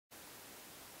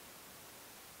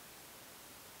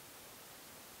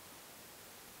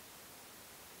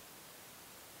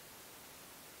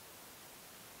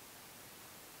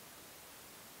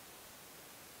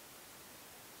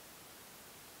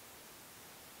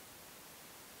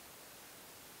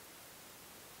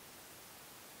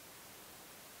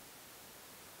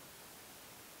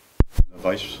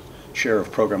Vice Chair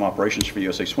of Program Operations for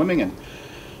USA Swimming, and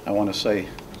I want to say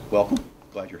welcome.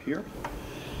 Glad you're here.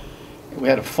 We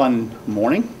had a fun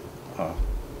morning, a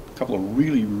couple of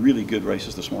really, really good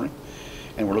races this morning,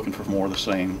 and we're looking for more of the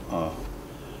same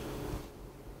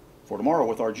for tomorrow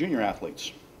with our junior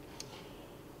athletes.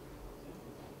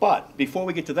 But before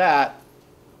we get to that,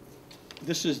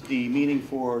 this is the meeting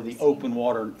for the Open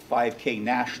Water 5K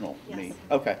National meet.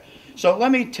 Okay, so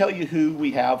let me tell you who we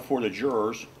have for the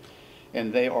jurors,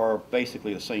 and they are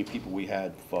basically the same people we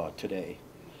had today,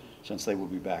 since they will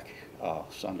be back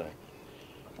Sunday.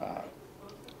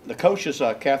 The coach is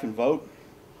Catherine Vogt,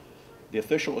 the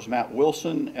official is Matt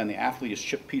Wilson, and the athlete is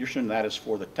Chip Peterson. That is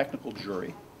for the technical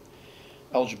jury.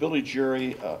 Eligibility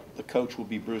jury, the coach will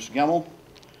be Bruce Gemmel,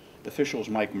 the official is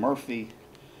Mike Murphy,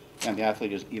 and the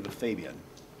athlete is Eva Fabian.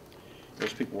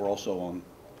 Those people were also on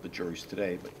the juries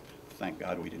today, but thank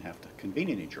God we didn't have to convene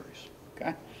any juries,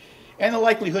 okay? And the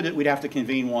likelihood that we'd have to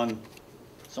convene one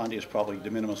Sunday is probably de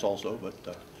minimis also,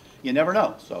 but you never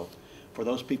know. So for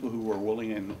those people who were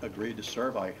willing and agreed to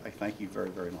serve, I thank you very,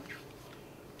 very much.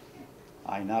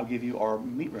 I now give you our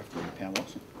meet referee, Pam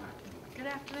Wilson. Good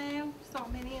afternoon. Saw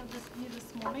many of you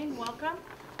this morning. Welcome.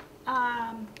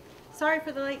 Sorry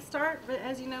for the late start, but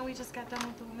as you know, we just got done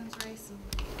with the women's race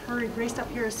and raced up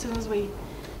here as soon as we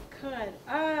could.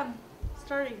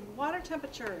 Starting water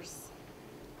temperatures.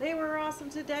 They were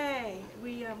awesome today.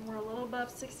 We were a little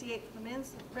above 68 for the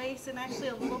men's race and actually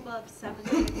a little above 70,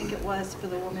 I think it was, for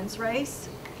the women's race.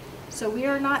 So we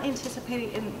are not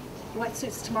anticipating in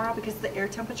wetsuits tomorrow because the air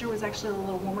temperature was actually a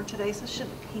little warmer today, so it should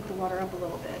heat the water up a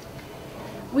little bit.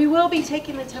 We will be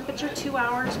taking the temperature 2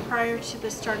 hours prior to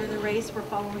the start of the race. We're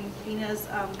following FINA's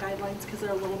guidelines because they're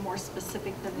a little more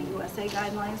specific than the USA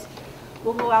guidelines.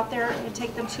 We'll go out there and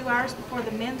take them 2 hours before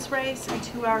the men's race and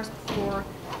 2 hours before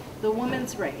the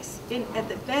women's race. At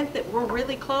the event that we're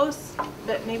really close,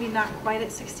 but maybe not quite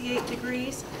at 68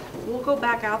 degrees, we'll go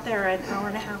back out there an hour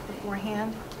and a half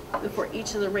beforehand, before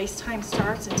each of the race time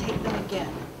starts, and take them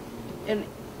again. And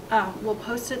we'll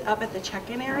post it up at the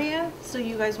check-in area so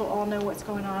you guys will all know what's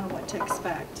going on and what to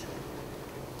expect.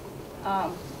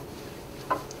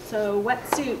 So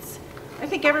wetsuits. I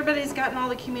think everybody's gotten all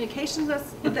the communications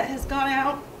that has gone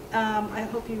out. I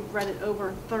hope you've read it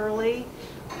over thoroughly.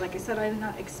 Like I said, I'm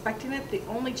not expecting it. The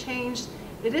only change,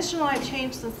 the additional I've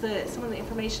changed since some of the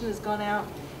information has gone out,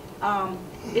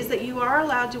 is that you are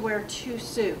allowed to wear 2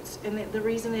 suits. And the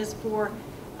reason is for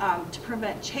to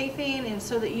prevent chafing and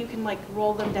so that you can like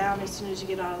roll them down as soon as you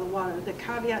get out of the water. The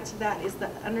caveat to that is the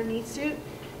underneath suit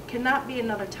cannot be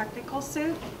another technical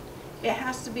suit. It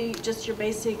has to be just your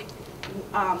basic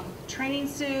training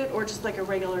suit or just like a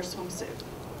regular swimsuit.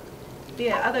 The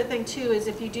other thing too is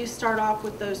if you do start off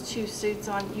with those 2 suits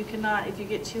on, you cannot, if you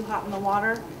get too hot in the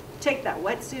water, take that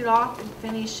wetsuit off and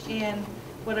finish in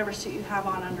whatever suit you have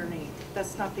on underneath.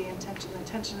 That's not the intention. The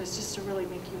intention is just to really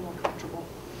make you more comfortable.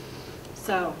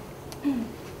 So,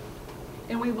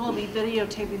 and we will be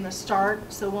videotaping the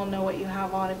start, so we'll know what you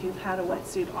have on. If you've had a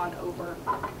wetsuit on over,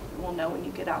 we'll know when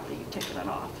you get out that you've taken it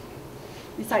off,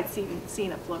 besides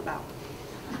seeing it float out.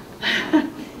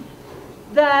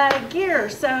 The gear,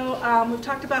 so we've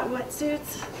talked about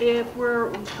wetsuits.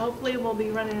 Hopefully we'll be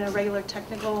running a regular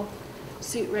technical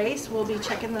suit race. We'll be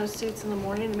checking those suits in the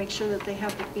morning to make sure that they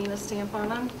have the FINA stamp on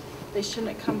them. They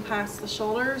shouldn't come past the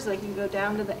shoulders. They can go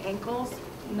down to the ankles.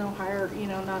 No higher,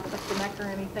 not up the neck or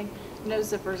anything. No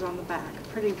zippers on the back.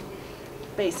 Pretty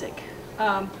basic.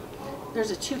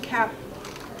 There's a 2-cap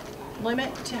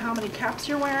limit to how many caps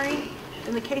you're wearing.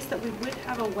 In the case that we would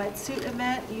have a wetsuit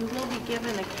event, you will be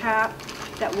given a cap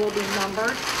that will be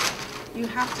numbered. You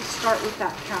have to start with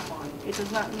that cap on. It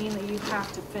does not mean that you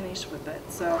have to finish with it,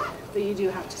 but you do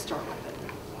have to start with it.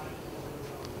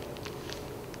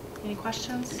 Any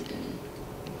questions?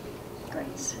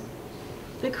 Great.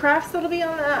 The crafts that'll be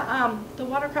on the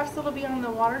watercrafts that'll be on the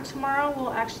water tomorrow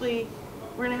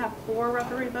we're gonna have 4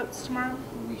 referee boats tomorrow.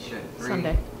 We should. 3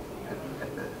 Sunday.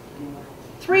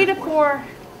 3 to 4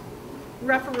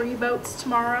 referee boats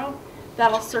tomorrow.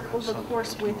 That'll circle the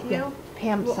course with you. Yeah.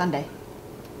 Pam, Sunday.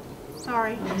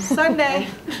 Sorry, Sunday.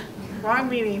 Wrong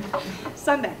meeting.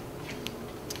 Sunday.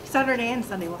 Saturday and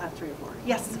Sunday we'll have 3 or 4.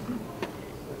 Yes.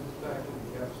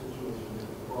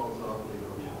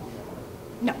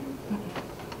 No.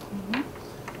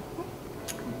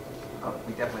 Oh,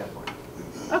 we definitely have 4.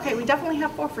 Okay, we definitely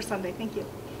have 4 for Sunday. Thank you.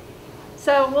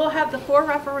 So we'll have the 4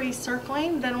 referees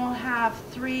circling. Then we'll have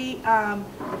 3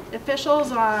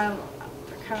 officials on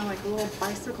kind of like little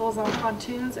bicycles on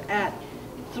pontoons at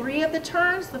 3 of the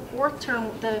turns. The 4th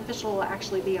turn, the official will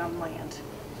actually be on land.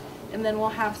 And then we'll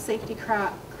have safety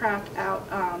craft out,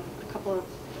 a couple of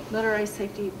motorized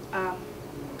safety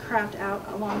aircraft out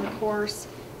along the course,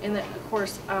 and then, of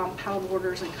course, paddle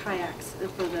boarders and kayaks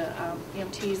for the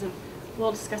EMTs, and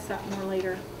we'll discuss that more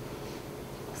later.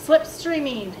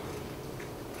 Slipstreaming,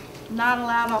 not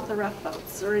allowed off the rough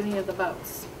boats or any of the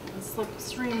boats. And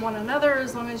slipstream one another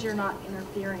as long as you're not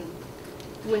interfering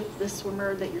with the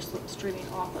swimmer that you're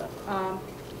slipstreaming off of.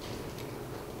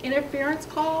 Interference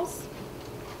calls,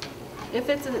 if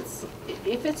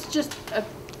it's just a,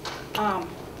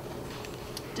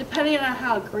 depending on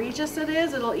how egregious it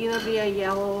is, it'll either be a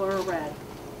yellow or a red.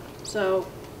 So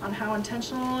on how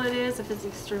intentional it is, if it's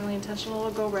extremely intentional,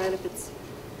 it'll go red. If it's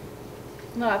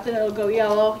not, then it'll go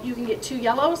yellow. You can get 2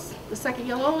 yellows. The second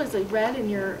yellow is a red and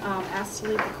you're asked to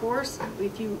leave the course.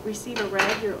 If you receive a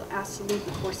red, you're asked to leave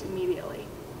the course immediately.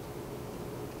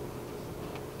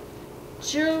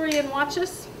 Jewelry and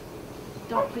watches,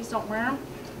 please don't wear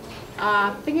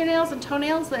them. Fingernails and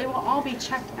toenails, they will all be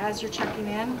checked as you're checking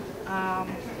in.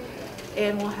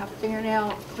 And we'll have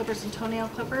fingernail clippers and toenail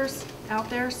clippers out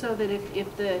there so that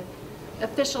if the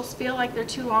officials feel like they're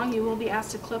too long, you will be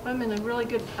asked to clip them. And a really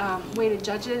good way to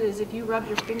judge it is if you rub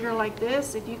your finger like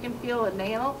this, if you can feel a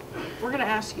nail, we're going to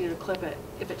ask you to clip it.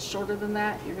 If it's shorter than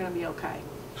that, you're going to be okay.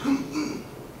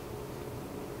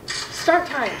 Start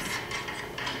times.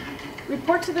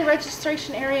 Report to the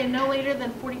registration area no later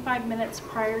than 45 minutes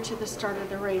prior to the start of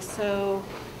the race. So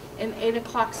an 8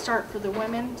 o'clock start for the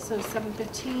women, so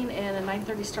 7:15, and a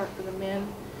 9:30 start for the men.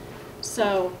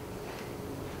 So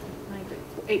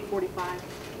 8:45.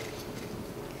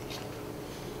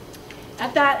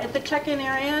 At the check-in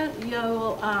area,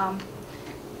 you'll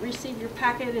receive your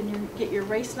packet and you get your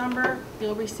race number.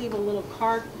 You'll receive a little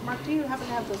card. Mark, do you happen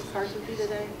to have those cards with you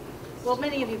today? Well,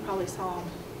 many of you probably saw them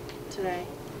today.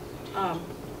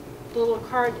 The little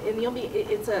card, and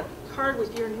it's a card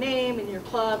with your name and your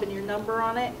club and your number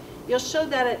on it. You'll show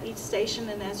that at each station,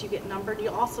 and as you get numbered,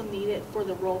 you'll also need it for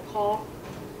the roll call,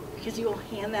 because you will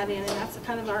hand that in, and that's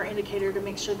kind of our indicator to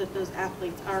make sure that those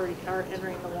athletes are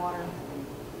entering the water.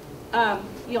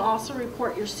 You'll also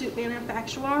report your suit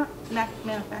manufacturer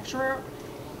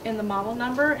and the model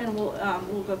number, and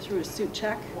we'll go through a suit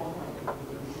check.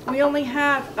 We only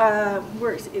have,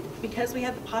 because we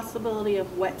have the possibility of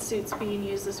wetsuits being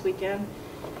used this weekend,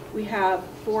 we have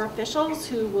 4 officials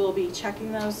who will be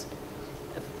checking those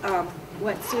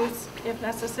wetsuits if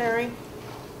necessary,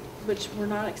 which we're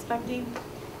not expecting.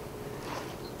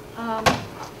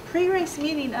 Pre-race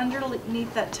meeting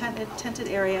underneath that tented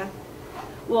area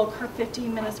will occur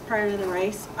 15 minutes prior to the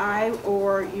race. I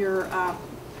or your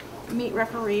meet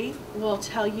referee will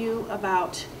tell you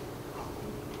about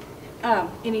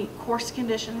any course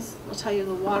conditions. We'll tell you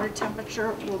the water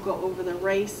temperature. We'll go over the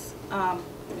race,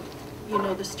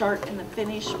 the start and the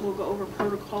finish. We'll go over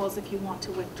protocols if you want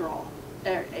to withdraw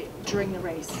during the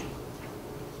race.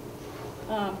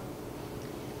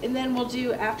 And then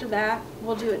after that,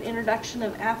 we'll do an introduction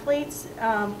of athletes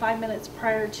 5 minutes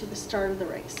prior to the start of the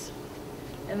race.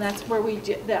 And that's where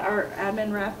our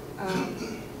admin rep,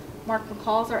 Mark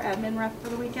McCall is our admin rep for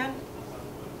the weekend.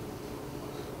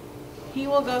 He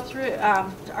will go through,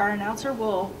 our announcer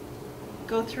will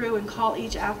go through and call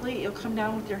each athlete. You'll come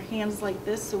down with your hands like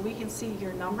this so we can see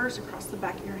your numbers across the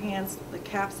back of your hands, the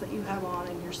caps that you have on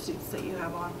and your suits that you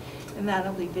have on, and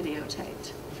that'll be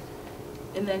videotaped.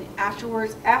 And then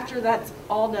afterwards, after that's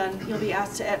all done, you'll be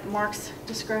asked to, at Mark's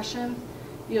discretion,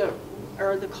 he'll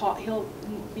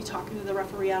be talking to the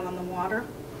referee out on the water.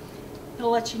 He'll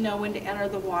let you know when to enter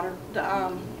the water.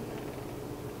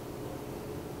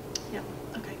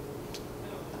 Okay.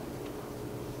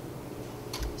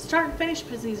 Start and finish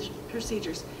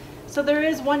procedures. So there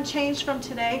is one change from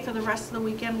today. For the rest of the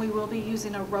weekend, we will be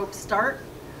using a rope start.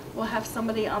 We'll have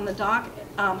somebody on the dock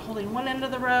holding one end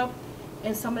of the rope,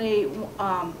 and somebody,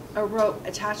 a rope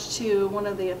attached to one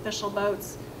of the official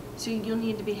boats. So you'll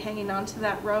need to be hanging onto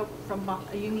that rope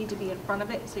you need to be in front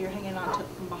of it, so you're hanging onto it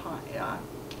from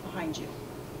behind you.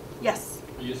 Yes?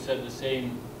 You said the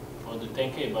same for the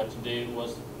 10K, but today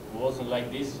wasn't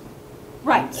like this.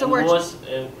 Right. And, so was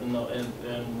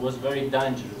very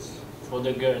dangerous for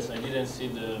the girls. I didn't see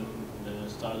the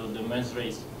start of the men's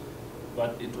race,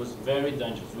 but it was very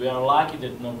dangerous. We are lucky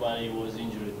that nobody was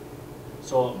injured.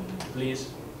 So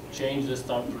please change the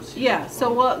start procedure. Yeah,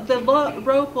 so the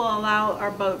rope will allow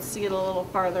our boats to get a little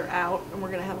farther out, and we're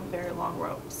going to have a very long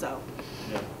rope. So,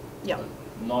 yeah. But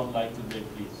not like today,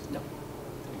 please. No.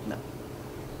 No.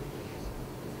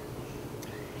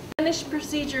 Finish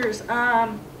procedures.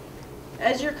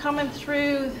 As you're coming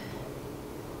through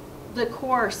the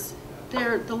course,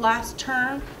 the last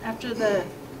turn, after the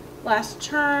last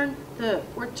turn, the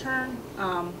fourth turn,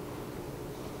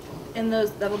 and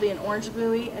that'll be an orange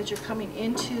buoy. As you're coming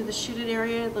into the chute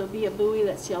area, there'll be a buoy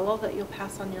that's yellow that you'll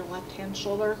pass on your left-hand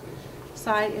shoulder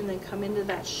side and then come into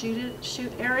that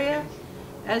chute area.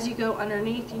 As you go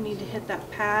underneath, you need to hit that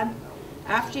pad.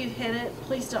 After you hit it,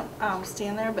 please don't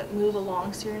stand there, but move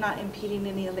along so you're not impeding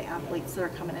any of the athletes that are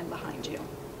coming in behind you.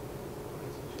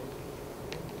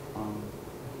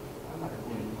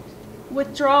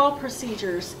 Withdrawal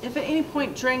procedures. If at any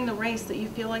point during the race that you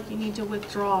feel like you need to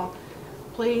withdraw,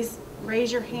 please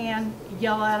raise your hand,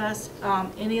 yell at us.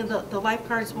 Any of the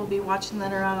lifeguards will be watching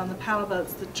that are out on the paddle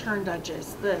boats, the turn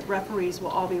judges, the referees will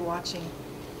all be watching.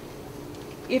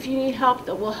 If you need help,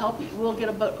 that will help you. We'll get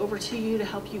a boat over to you to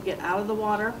help you get out of the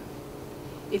water.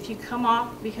 If you come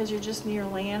off because you're just near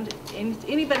land,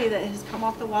 anybody that has come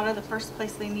off the water, the first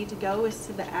place they need to go is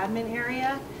to the admin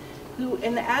area. Who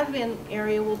in the admin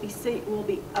area will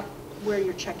be up where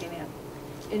you're checking in,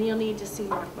 and you'll need to see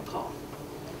Mark McCall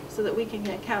so that we can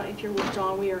account. If you're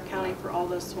withdrawing, we are accounting for all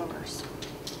those swimmers.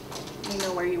 We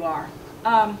know where you are.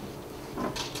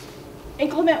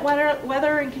 Inclement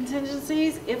weather and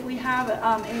contingencies. If we have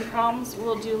any problems,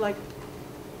 we'll do like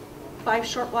 5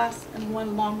 short blasts and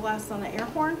 1 long blast on the air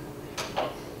horn,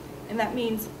 and that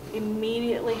means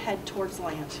immediately head towards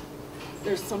land.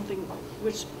 There's something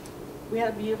which. We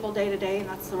had a beautiful day today, and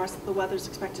that's the rest of the weather's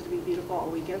expected to be beautiful all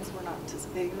weekend, so we're not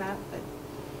anticipating that.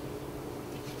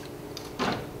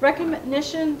 But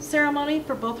recognition ceremony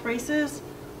for both races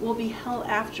will be held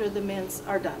after the men's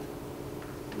are done.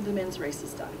 The men's race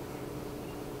is done.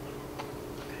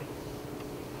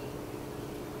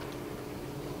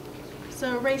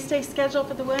 So race day schedule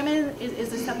for the women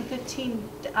is a 7:15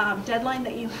 deadline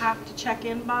that you have to check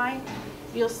in by.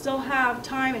 You'll still have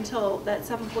time until that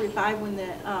 7:45 when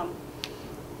the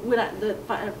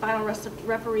final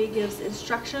referee gives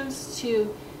instructions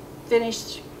to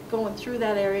finish going through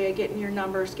that area, getting your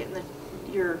numbers, getting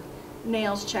your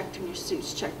nails checked and your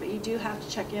suits checked. But you do have to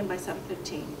check in by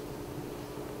 7:15.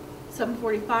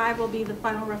 7:45 will be the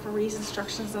final referee's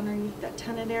instructions underneath that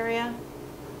tenant area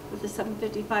with the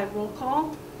 7:55 roll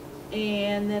call,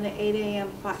 and then at 8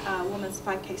 a.m. Women's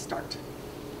 5K start.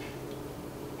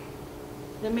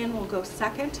 The men will go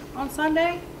second on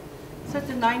Sunday, so it's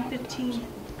a 9:15.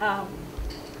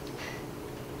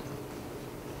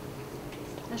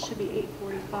 That should be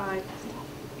 8:45.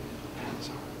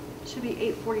 Should be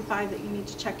 8:45 that you need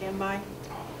to check in by.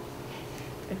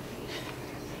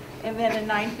 And then a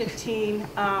 9:15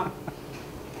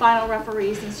 final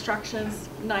referee's instructions,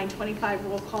 9:25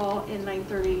 roll call, and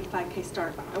 9:30 5K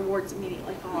start. Awards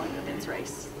immediately following the men's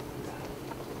race.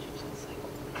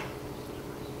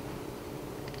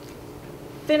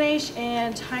 Finish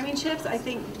and timing chips. I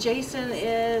think Jason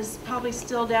is probably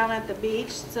still down at the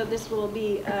beach, so this will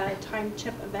be a time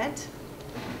chip event.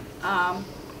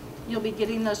 You'll be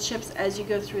getting those chips as you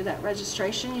go through that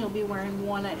registration. You'll be wearing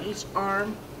 1 on each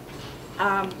arm.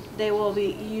 They will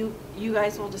be, you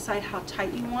guys will decide how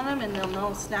tight you want them, and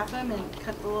they'll snap them and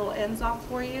cut the little ends off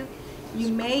for you. You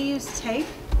may use tape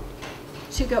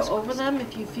to go over them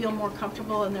if you feel more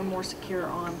comfortable and they're more secure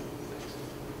on.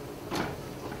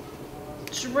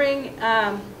 During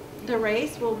the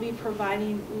race, we'll be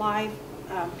providing live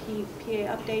PA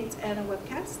updates and a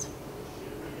webcast.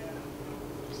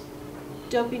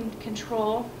 Doping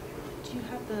control. Do you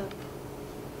have the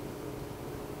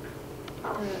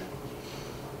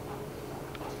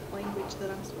language that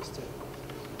I'm supposed to?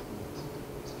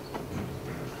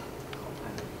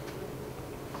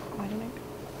 Why don't I?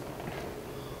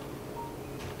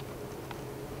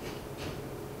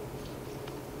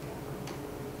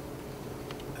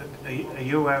 Are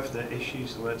you aware of the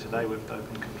issues there were today with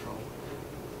doping control?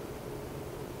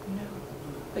 No.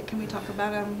 But can we talk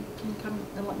about them? Can you come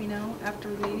and let me know after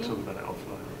the We'll meeting? talk about it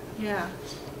offline. Yeah.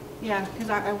 Yeah, because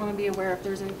I want to be aware if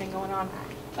there's anything going on.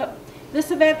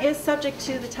 This event is subject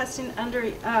to the testing under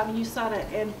USADA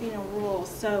and FINA rules.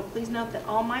 So please note that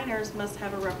all minors must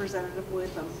have a representative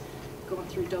with them going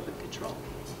through doping control.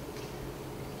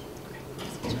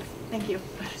 Okay. Thank you.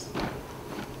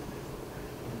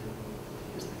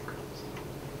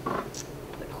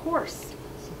 The course.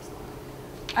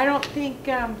 I don't think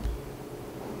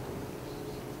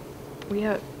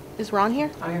Is Ron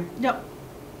here? no.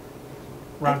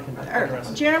 Ron can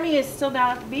address it. Jeremy is still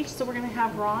down at the beach, so we're going to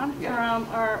have Ron Yeah. from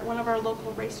one of our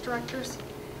local race directors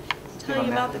tell Give a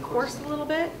you map about of the the course course. a little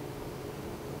bit.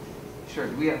 Sure,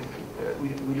 we have, we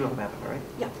do have a map of it, right?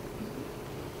 Yeah.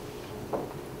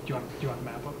 Do you want the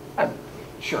map up?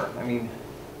 Sure, I mean,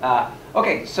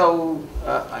 okay, so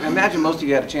I imagine most of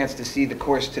you had a chance to see the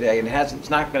course today, and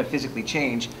it's not going to physically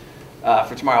change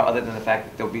for tomorrow, other than the fact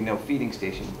that there'll be no feeding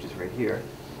station, which is right here.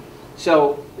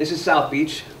 So this is South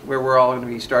Beach, where we're all going to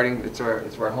be starting. It's where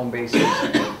our home base is.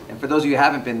 And for those of you who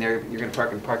haven't been there, you're going to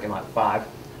park in parking lot 5.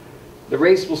 The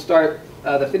race will start.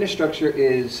 The finish structure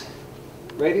is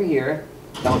right in here.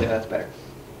 Oh, yeah, that's better.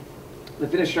 The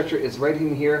finish structure is right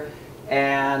in here,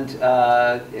 and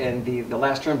the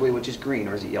last turn buoy, which is green,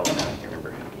 or is it yellow now? I can't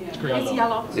remember. It's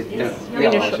yellow.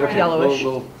 Yellowish. Okay. Yellowish.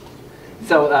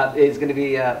 So it's going to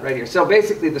be right here. So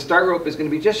basically, the start rope is going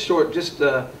to be just short, just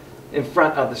in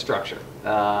front of the structure,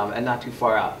 and not too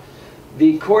far out.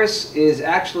 The course is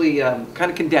actually kind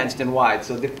of condensed and wide.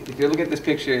 So if you're looking at this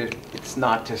picture, it's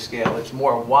not to scale. It's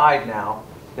more wide now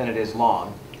than it is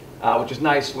long, which is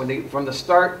nice. From the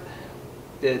start,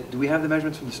 do we have the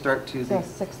measurements from the start to the?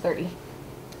 6:30.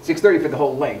 630 for the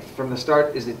whole length. From the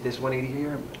start, is it this 180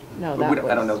 here? No,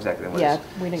 I don't know exactly what yeah, it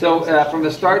is. we didn't So get this. from the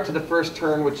start to the first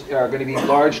turn, which are going to be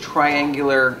large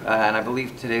triangular, and I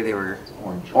believe today they were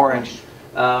orange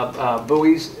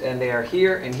buoys, and they are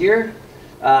here and here.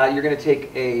 You're going to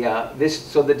take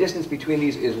so the distance between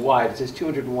these is wide. It says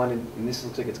 201, and this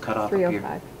looks like it's cut off up here.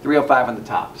 305. 305 on the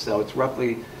top. So it's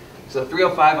roughly,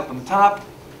 305 up on the top,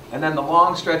 and then the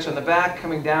long stretch on the back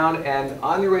coming down, and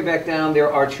on your way back down,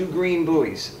 there are 2 green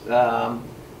buoys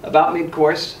about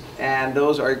mid-course, and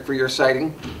those are for your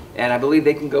sighting. And I believe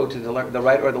they can go to the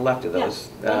right or the left of those.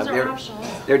 Those are optional.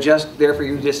 They're just there for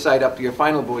you to just sight up to your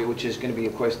final buoy, which is going to be,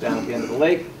 of course, down at the end of the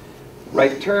lake.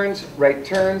 Right turns,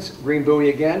 green buoy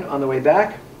again on the way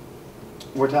back.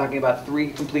 We're talking about 3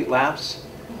 complete laps.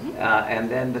 And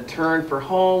then the turn for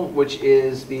home, which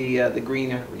is the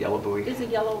green or yellow buoy. It's a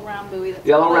yellow round buoy. That's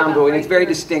Yellow round buoy, and right it's very here.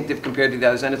 distinctive compared to the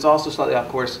others, and it's also slightly off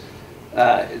course.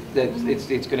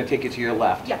 It's going to take you to your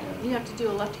left. Yeah, you have to do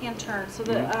a left-hand turn. So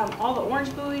all the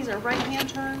orange buoys are right-hand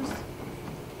turns,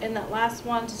 and that last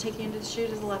one to take you into the chute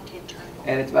is a left-hand turn.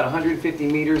 And it's about 150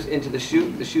 meters into the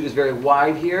chute. The chute is very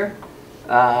wide here,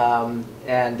 and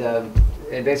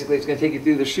basically it's going to take you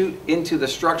through the chute into the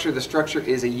structure. The structure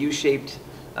is a U-shaped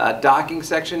docking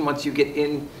section. Once you get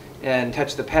in and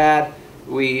touch the pad,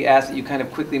 we ask that you kind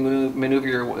of quickly maneuver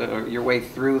your way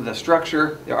through the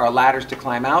structure. There are ladders to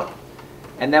climb out.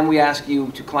 And then we ask you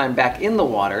to climb back in the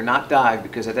water, not dive,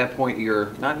 because at that point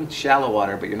you're not in shallow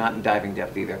water, but you're not in diving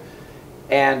depth either.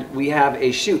 And we have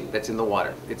a chute that's in the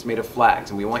water. It's made of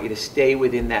flags, and we want you to stay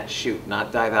within that chute,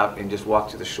 not dive out and just walk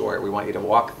to the shore. We want you to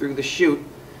walk through the chute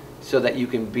so that you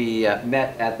can be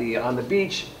met on the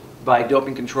beach by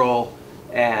doping control,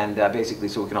 and basically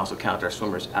so we can also count our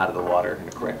swimmers out of the water in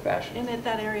a correct fashion. And at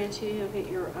that area too, you'll get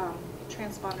your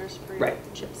transponders for your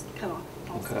Right. chips cut off.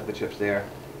 We'll also. cut up the chips there.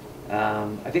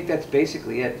 I think that's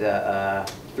basically it.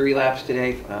 3 laps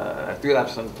today, 3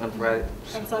 laps on Friday,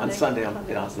 On Sunday. on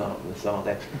the sun all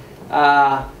day.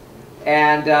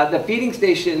 And the feeding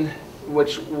station,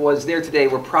 which was there today,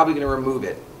 we're probably going to remove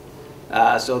it.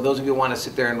 So those of you who want to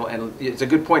sit there, and it's a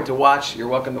good point to watch. You're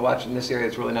welcome to watch in this area.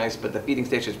 It's really nice, but the feeding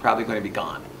station is probably going to be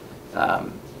gone,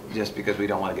 just because we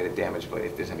don't want to get it damaged. But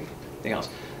if there's anything else,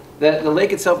 the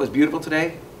lake itself was beautiful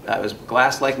today. It was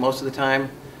glass-like most of the time.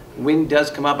 Wind does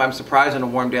come up. I'm surprised on a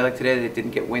warm day like today that it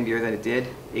didn't get windier than it did.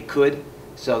 It could,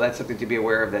 so that's something to be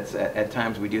aware of. That's at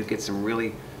times we do get some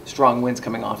really strong winds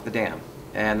coming off the dam,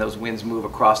 and those winds move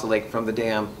across the lake from the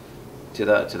dam to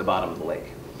the bottom of the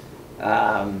lake.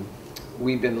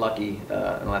 We've been lucky in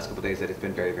the last couple of days that it's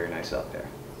been very, very nice out there.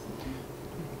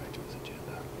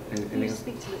 Can you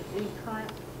speak to the current?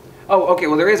 Oh, okay.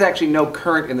 Well, there is actually no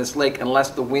current in this lake unless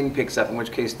the wind picks up, in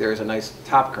which case there is a nice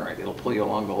top current. It'll pull you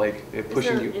along the lake,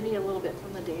 pushing you. Is there any a little bit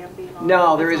from the dam being on?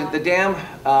 No, there that's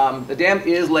isn't. on? The dam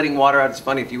is letting water out. It's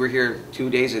funny, if you were here 2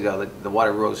 days ago, the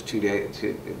water rose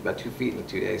about 2 feet in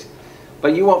 2 days.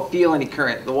 But you won't feel any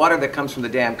current. The water that comes from the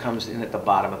dam comes in at the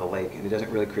bottom of the lake, and it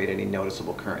doesn't really create any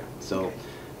noticeable current. So,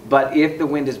 but if the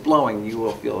wind is blowing, you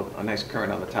will feel a nice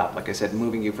current on the top, like I said,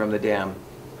 moving you from the dam,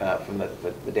 from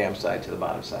the dam side to the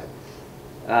bottom side.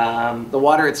 The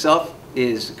water itself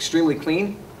is extremely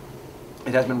clean.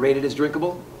 It has been rated as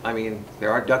drinkable. I mean,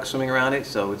 there are ducks swimming around it,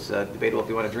 so it's debatable if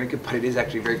you want to drink it, but it is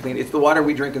actually very clean. It's the water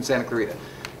we drink in Santa Clarita.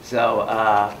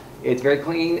 So it's very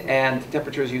clean, and the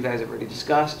temperatures you guys have already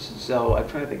discussed. So I'm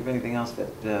trying to think of anything else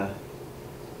that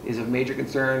is of major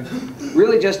concern.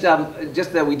 Really just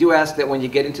that we do ask that when you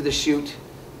get into the chute,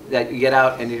 that you get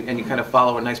out and you kind of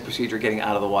follow a nice procedure getting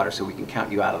out of the water so we can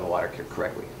count you out of the water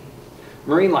correctly.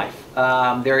 Marine life.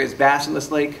 There is bass in this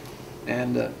lake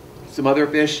and some other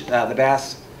fish. The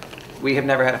bass, we have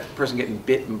never had a person getting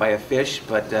bitten by a fish,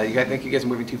 but I think you guys are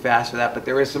moving too fast for that. But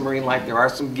there is some marine life. There are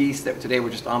some geese that today were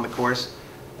just on the course.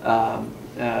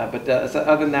 But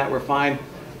other than that, we're fine.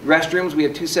 Restrooms, we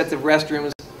have 2 sets of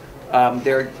restrooms.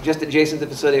 They're just adjacent to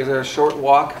the facility. They're a short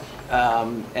walk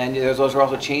And those are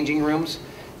also changing rooms.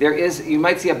 There is, you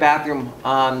might see a bathroom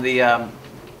on the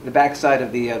back side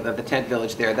of the tent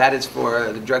village there. That is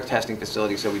for the drug testing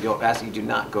facility, so we don't ask you do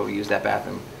not go use that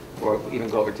bathroom or even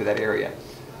go over to that area.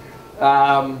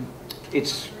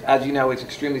 It's, as you know, it's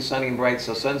extremely sunny and bright,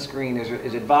 so sunscreen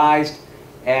is advised,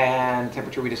 and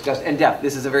temperature we discussed, and depth.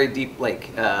 This is a very deep lake,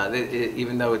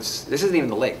 even though this isn't even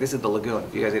the lake, this is the lagoon.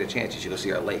 If you guys get a chance, you should go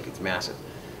see our lake. It's massive.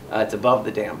 It's above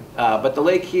the dam. But the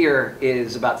lake here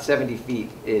is about 70 feet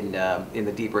in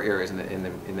the deeper areas,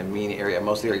 in the main area,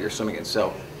 most of the area you're swimming in.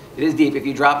 So it is deep. If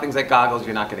you drop things like goggles,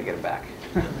 you're not going to get them back.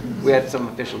 We had some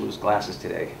official lose glasses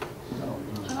today.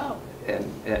 Oh.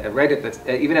 And right at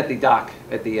the, even at the dock,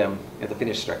 at the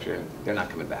finished structure, they're not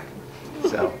coming back.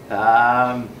 So,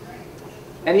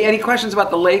 any questions about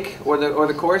the lake or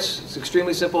the course? It's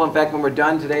extremely simple. In fact, when we're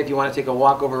done today, if you want to take a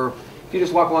walk over, if you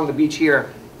just walk along the beach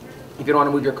here, if you don't want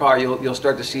to move your car, you'll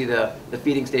start to see the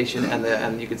feeding station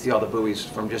and you can see all the buoys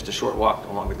from just a short walk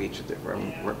along the beach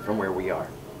from where we are.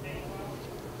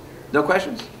 No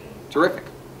questions? Terrific.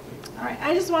 All right,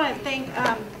 I just want to thank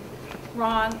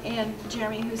Ron and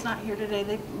Jeremy, who's not here today.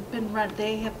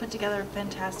 They have put together a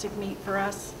fantastic meet for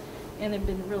us, and have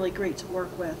been really great to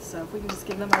work with. So if we can just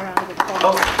give them a round of applause.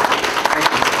 Oh, thank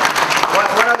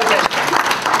you. One other thing.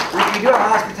 We do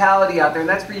have hospitality out there, and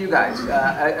that's for you guys.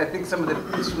 I think some of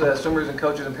the swimmers and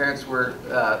coaches and parents were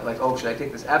like, oh, should I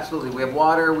take this? Absolutely. We have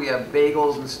water, we have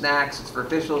bagels and snacks. It's for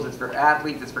officials, it's for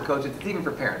athletes, it's for coaches, it's even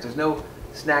for parents. There's no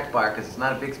snack bar because it's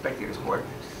not a big spectator sport.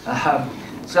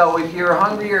 So if you're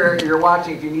hungry or you're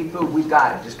watching, if you need food, we've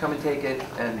got it. Just come and take it,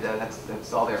 and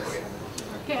that's all there for you.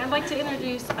 Okay, I'd like to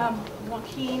introduce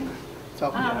Joaquin.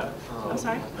 I'm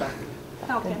sorry?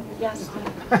 Falcon, yes.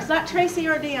 It's not Tracy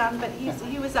or Dion, but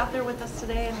he was out there with us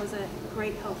today and was a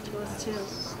great help to us too.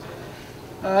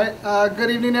 All right, good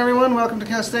evening everyone. Welcome to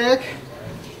Castaic.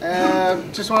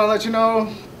 Just want to let you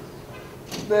know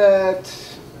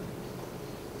that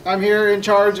I'm here in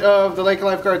charge of the Lake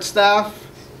Lifeguard staff.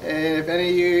 And if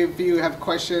any of you have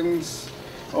questions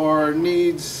or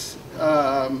needs,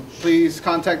 please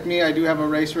contact me. I do have a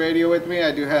race radio with me.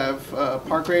 I do have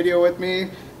park radio with me.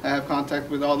 I have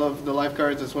contact with all of the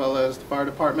lifeguards as well as the fire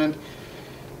department.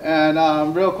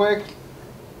 And real quick,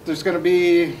 there's going to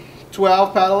be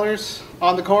 12 paddlers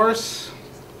on the course.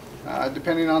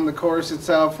 Depending on the course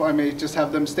itself, I may just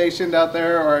have them stationed out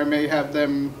there, or I may have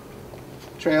them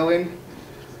trailing.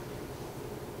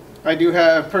 I do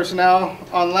have personnel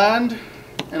on land,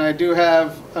 and I do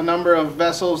have a number of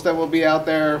vessels that will be out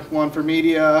there, one for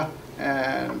media,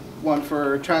 and one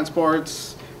for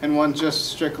transports, and one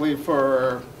just strictly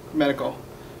for medical.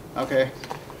 Okay.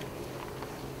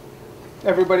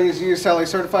 Everybody is USLA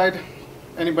certified.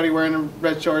 Anybody wearing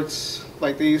red shorts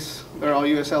like these, they're all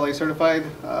USLA certified.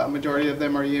 Majority of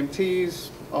them are EMTs,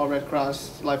 all Red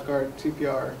Cross, lifeguard,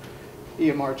 CPR,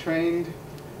 EMR trained.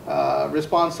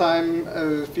 Response time,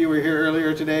 if you were here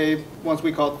earlier today, once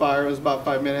we called fire, it was about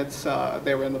 5 minutes.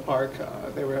 They were in the park.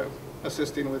 They were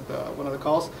assisting with one of the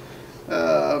calls.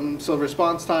 So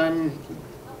response time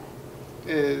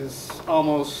is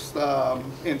almost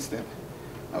instant.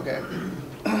 Okay.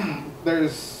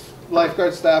 There's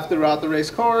lifeguard staff throughout the race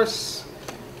course.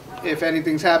 If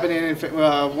anything's happening, if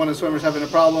one of the swimmers having a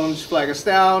problem, just flag us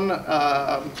down.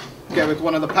 Get with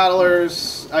one of the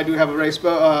paddlers. I do have a race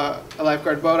boat, a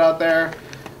lifeguard boat out there.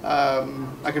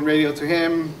 I can radio to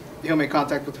him. He'll make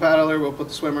contact with the paddler. We'll put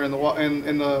the swimmer in the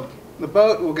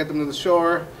boat. We'll get them to the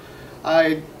shore.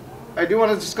 I do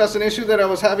want to discuss an issue that I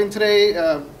was having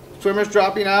today. Swimmers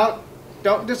dropping out,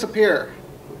 don't disappear.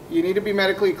 You need to be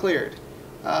medically cleared.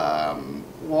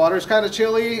 Water's kind of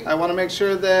chilly. I want to make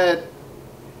sure that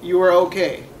you are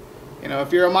okay. You know,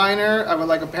 if you're a minor, I would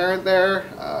like a parent there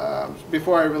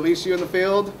before I release you in the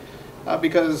field,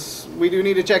 because we do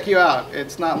need to check you out.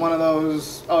 It's not one of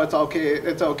those, oh, it's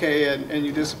okay, and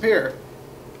you disappear.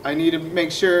 I need to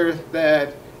make sure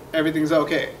that everything's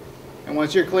okay. And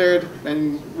once you're cleared,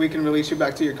 then we can release you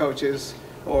back to your coaches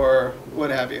or what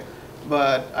have you.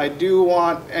 But I do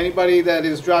want anybody that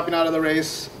is dropping out of the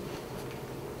race,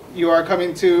 you are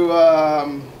coming to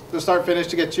the start finish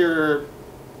to get your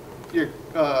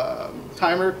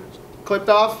timer clipped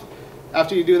off.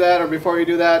 After you do that or before you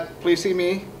do that, please see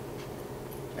me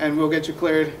and we'll get you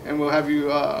cleared and we'll have you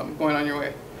going on your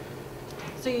way.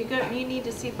 So you need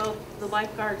to see both the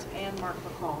lifeguards and Mark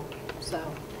McCall. So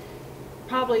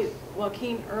probably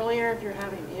Joaquin earlier if you're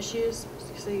having issues,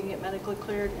 so you can get medically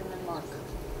cleared, and then Mark,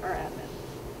 our admin.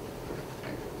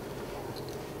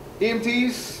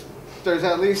 EMTs, there's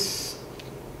at least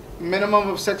minimum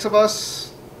of 6 of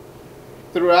us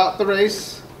throughout the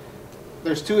race.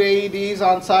 There's 2 AEDs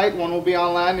on site. One will be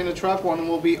on land in a truck, one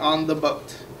will be on the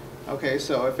boat. Okay,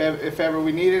 so if ever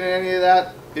we needed any of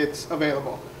that, it's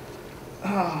available.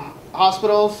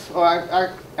 Hospitals, or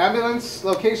our ambulance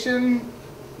location,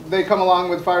 they come along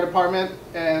with fire department,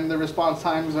 and the response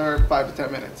times are 5 to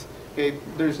 10 minutes. Okay,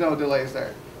 there's no delays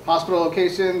there. Hospital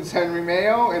locations, Henry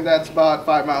Mayo, and that's about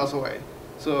 5 miles away.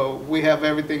 So we have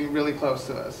everything really close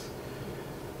to us.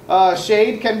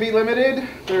 Shade can be limited.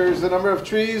 There's a number of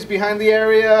trees behind the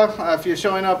area. If you're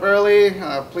showing up early,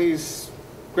 please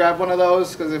grab one of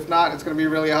those, because if not, it's going to be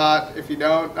really hot. If you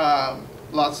don't,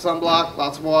 lots of sunblock,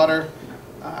 lots of water.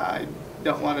 I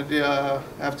don't want to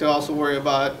have to also worry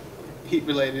about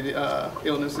heat-related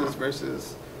illnesses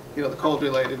versus, the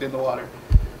cold-related in the water.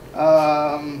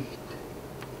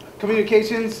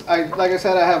 Communications, like I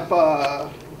said, I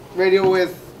have radio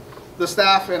with the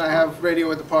staff and I have radio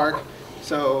with the park,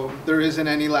 so there isn't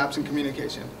any lapse in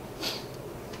communication.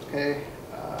 Okay,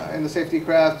 in the safety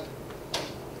craft,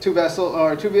 2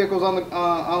 vehicles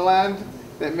on land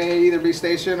that may either be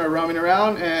stationed or roaming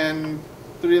around, and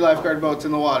 3 lifeguard boats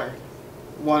in the water.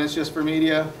 One is just for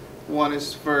media, one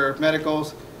is for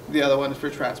medicals, the other one is for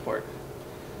transport.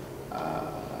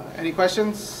 Any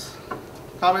questions,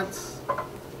 comments?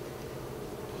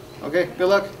 Okay, good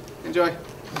luck, enjoy.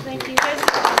 Thank you guys.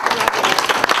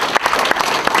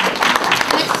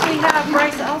 Next we have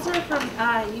Bryce Elser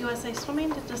from USA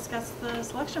Swimming to discuss the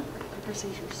selection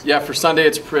procedures. Yeah, for Sunday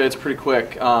it's pretty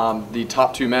quick. The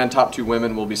top 2 men, top 2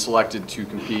 women will be selected to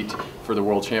compete for the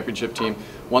World Championship team.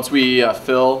 Once we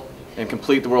fill and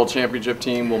complete the World Championship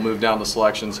team, we'll move down the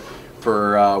selections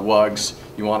for WUGS,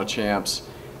 UANA Champs,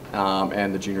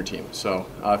 and the junior team. So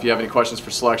if you have any questions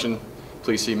for selection,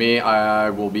 please see me. I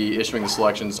will be issuing the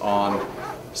selections on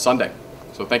Sunday.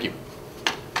 So thank you.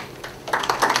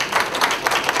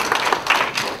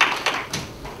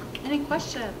 Any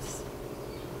questions?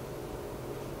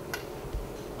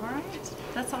 All right,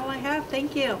 that's all I have.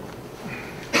 Thank you.